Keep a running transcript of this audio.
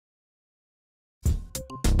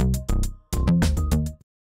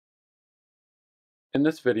In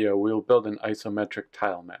this video, we will build an isometric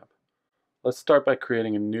tile map. Let's start by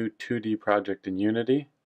creating a new 2D project in Unity.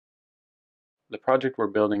 The project we're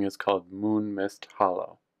building is called Moon Mist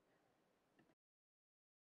Hollow.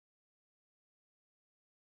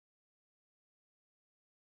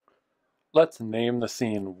 Let's name the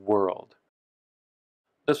scene World.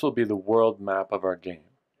 This will be the world map of our game.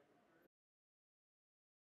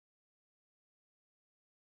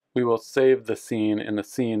 We will save the scene in the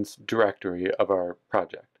scenes directory of our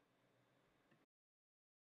project.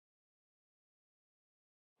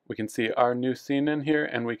 We can see our new scene in here,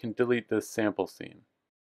 and we can delete this sample scene.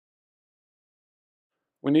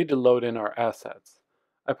 We need to load in our assets.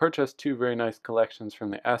 I purchased two very nice collections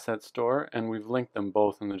from the asset store, and we've linked them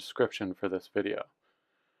both in the description for this video.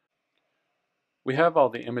 We have all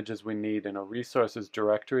the images we need in a resources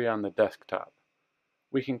directory on the desktop.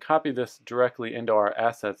 We can copy this directly into our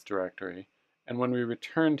assets directory, and when we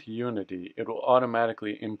return to Unity, it will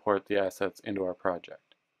automatically import the assets into our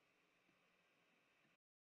project.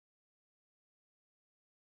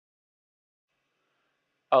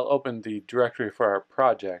 I'll open the directory for our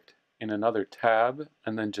project in another tab,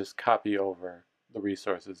 and then just copy over the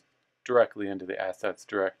resources directly into the assets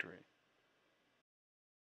directory.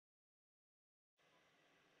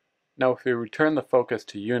 Now if we return the focus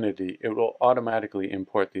to Unity, it will automatically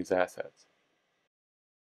import these assets.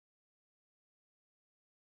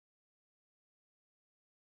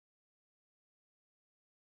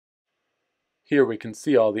 Here we can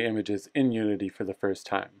see all the images in Unity for the first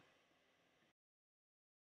time.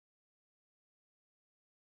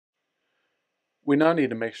 We now need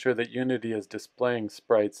to make sure that Unity is displaying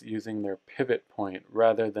sprites using their pivot point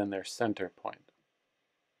rather than their center point.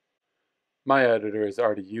 My editor is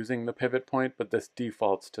already using the pivot point, but this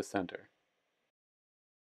defaults to center.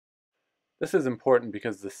 This is important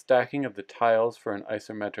because the stacking of the tiles for an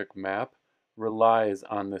isometric map relies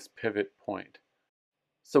on this pivot point.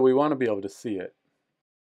 So we want to be able to see it.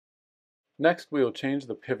 Next, we will change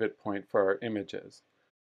the pivot point for our images.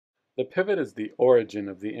 The pivot is the origin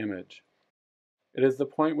of the image. It is the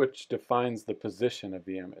point which defines the position of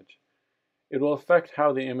the image. It will affect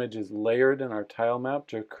how the image is layered in our tile map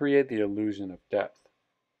to create the illusion of depth.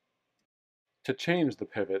 To change the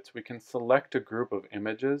pivots, we can select a group of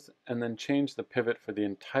images and then change the pivot for the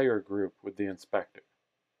entire group with the inspector.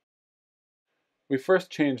 We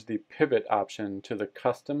first change the pivot option to the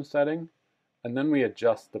custom setting, and then we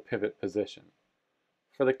adjust the pivot position.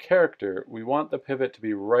 For the character, we want the pivot to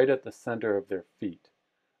be right at the center of their feet.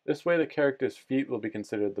 This way the character's feet will be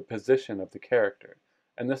considered the position of the character,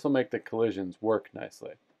 and this will make the collisions work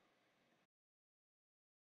nicely.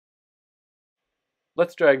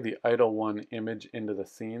 Let's drag the E01 image into the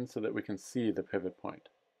scene so that we can see the pivot point.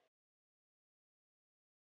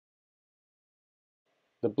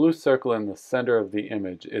 The blue circle in the center of the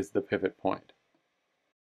image is the pivot point.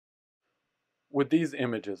 With these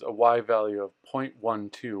images, a Y value of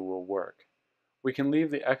 0.12 will work. We can leave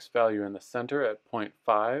the X value in the center at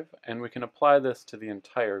 0.5, and we can apply this to the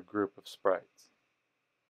entire group of sprites.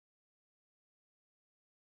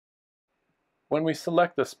 When we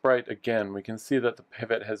select the sprite again, we can see that the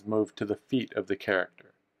pivot has moved to the feet of the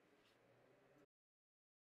character.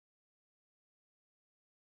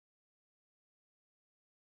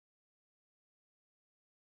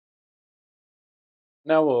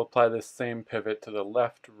 Now we'll apply this same pivot to the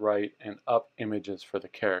left, right, and up images for the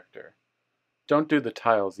character. Don't do the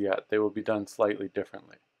tiles yet, they will be done slightly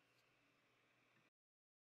differently.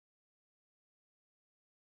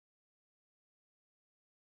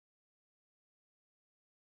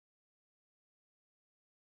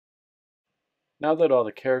 Now that all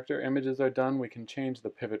the character images are done, we can change the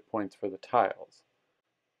pivot points for the tiles.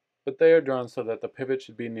 But they are drawn so that the pivot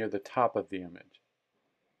should be near the top of the image.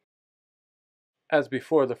 As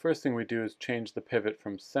before, the first thing we do is change the pivot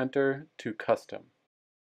from center to custom.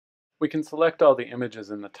 We can select all the images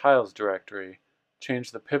in the tiles directory,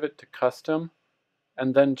 change the pivot to custom,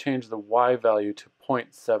 and then change the Y value to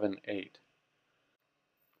 0.78.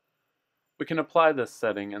 We can apply this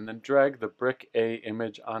setting and then drag the brick A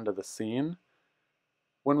image onto the scene.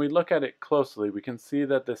 When we look at it closely, we can see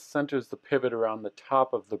that this centers the pivot around the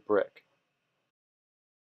top of the brick.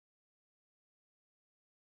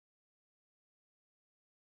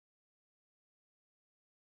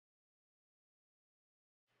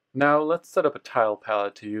 Now let's set up a tile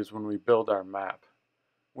palette to use when we build our map.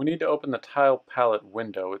 We need to open the tile palette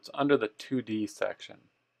window. It's under the 2D section.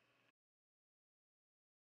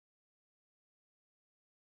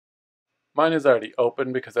 Mine is already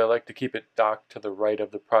open because I like to keep it docked to the right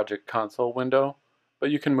of the project console window, but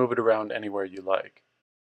you can move it around anywhere you like.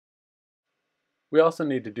 We also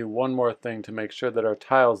need to do one more thing to make sure that our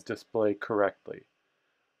tiles display correctly.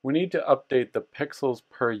 We need to update the pixels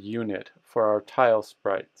per unit for our tile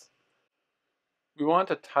sprites. We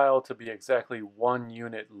want a tile to be exactly 1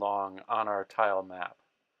 unit long on our tile map.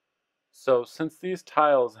 So since these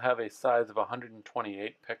tiles have a size of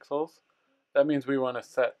 128 pixels, that means we want to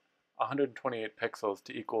set 128 pixels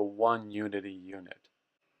to equal 1 unity unit.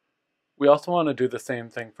 We also want to do the same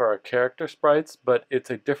thing for our character sprites, but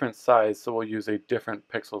it's a different size, so we'll use a different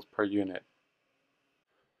pixels per unit.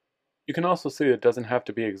 You can also see it doesn't have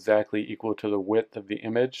to be exactly equal to the width of the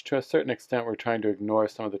image. To a certain extent, we're trying to ignore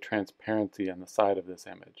some of the transparency on the side of this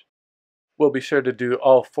image. We'll be sure to do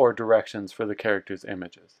all 4 directions for the characters'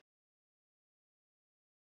 images.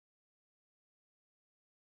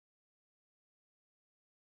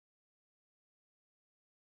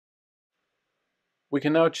 We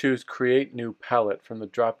can now choose Create New Palette from the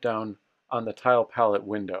drop-down on the Tile Palette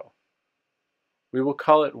window. We will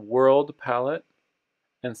call it World Palette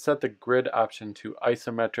and set the grid option to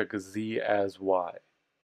Isometric Z as Y.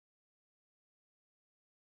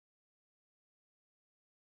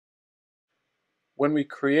 When we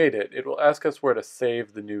create it, it will ask us where to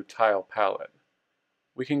save the new tile palette.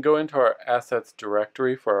 We can go into our Assets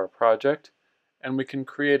directory for our project, and we can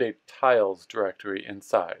create a Tiles directory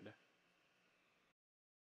inside.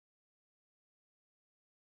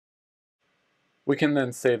 We can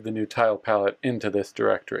then save the new tile palette into this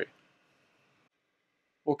directory.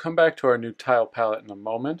 We'll come back to our new tile palette in a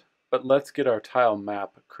moment, but let's get our tile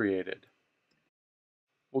map created.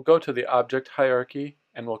 We'll go to the object hierarchy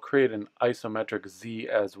and we'll create an isometric Z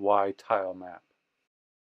as Y tile map.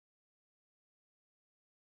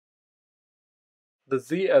 The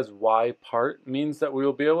Z as Y part means that we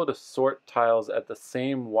will be able to sort tiles at the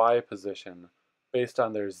same Y position based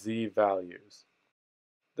on their Z values.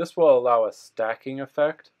 This will allow a stacking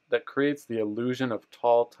effect that creates the illusion of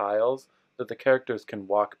tall tiles that the characters can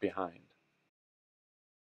walk behind.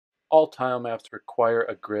 All tile maps require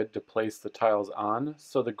a grid to place the tiles on,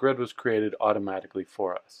 so the grid was created automatically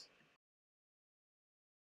for us.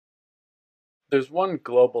 There's one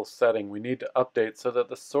global setting we need to update so that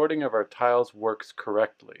the sorting of our tiles works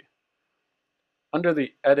correctly. Under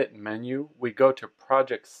the Edit menu, we go to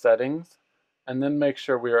Project Settings, and then make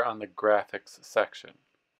sure we are on the Graphics section.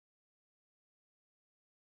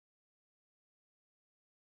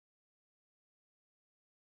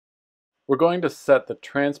 We're going to set the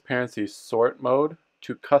Transparency Sort mode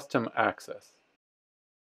to Custom Axis.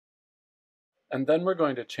 And then we're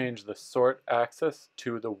going to change the sort axis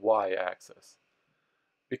to the y-axis.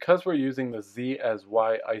 Because we're using the Z as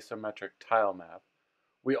Y isometric tile map,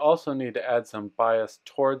 we also need to add some bias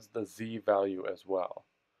towards the Z value as well.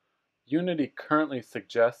 Unity currently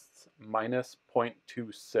suggests minus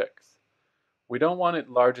 0.26. We don't want it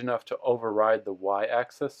large enough to override the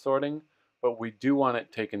y-axis sorting, but we do want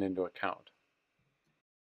it taken into account.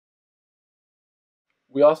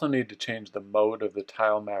 We also need to change the mode of the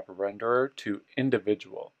tilemap renderer to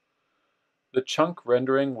individual. The chunk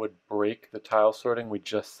rendering would break the tile sorting we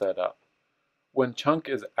just set up. When chunk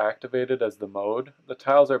is activated as the mode, the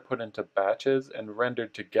tiles are put into batches and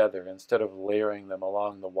rendered together instead of layering them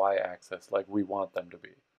along the y-axis like we want them to be.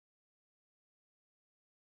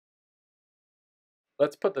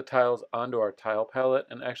 Let's put the tiles onto our tile palette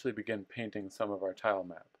and actually begin painting some of our tile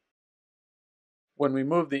map. When we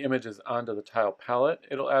move the images onto the tile palette,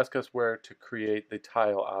 it'll ask us where to create the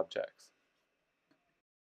tile objects.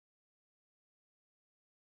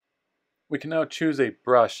 We can now choose a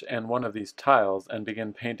brush and one of these tiles and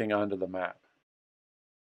begin painting onto the map.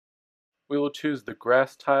 We will choose the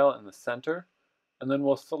grass tile in the center, and then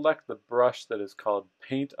we'll select the brush that is called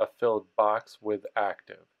Paint a Filled Box with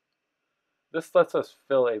Active. This lets us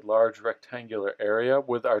fill a large rectangular area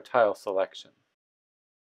with our tile selection.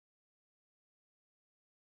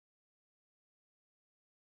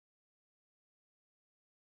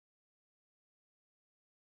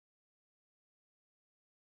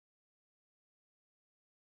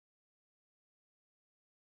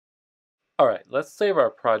 Alright, let's save our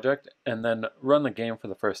project and then run the game for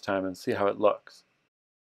the first time and see how it looks.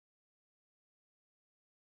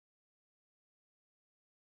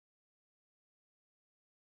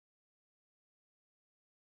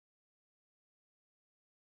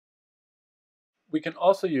 We can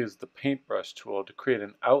also use the paintbrush tool to create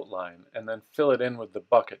an outline and then fill it in with the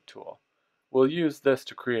bucket tool. We'll use this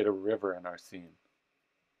to create a river in our scene.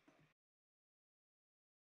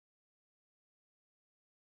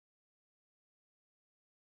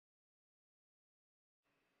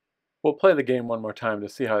 We'll play the game one more time to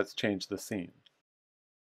see how it's changed the scene.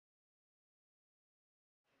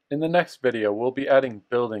 In the next video, we'll be adding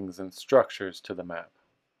buildings and structures to the map.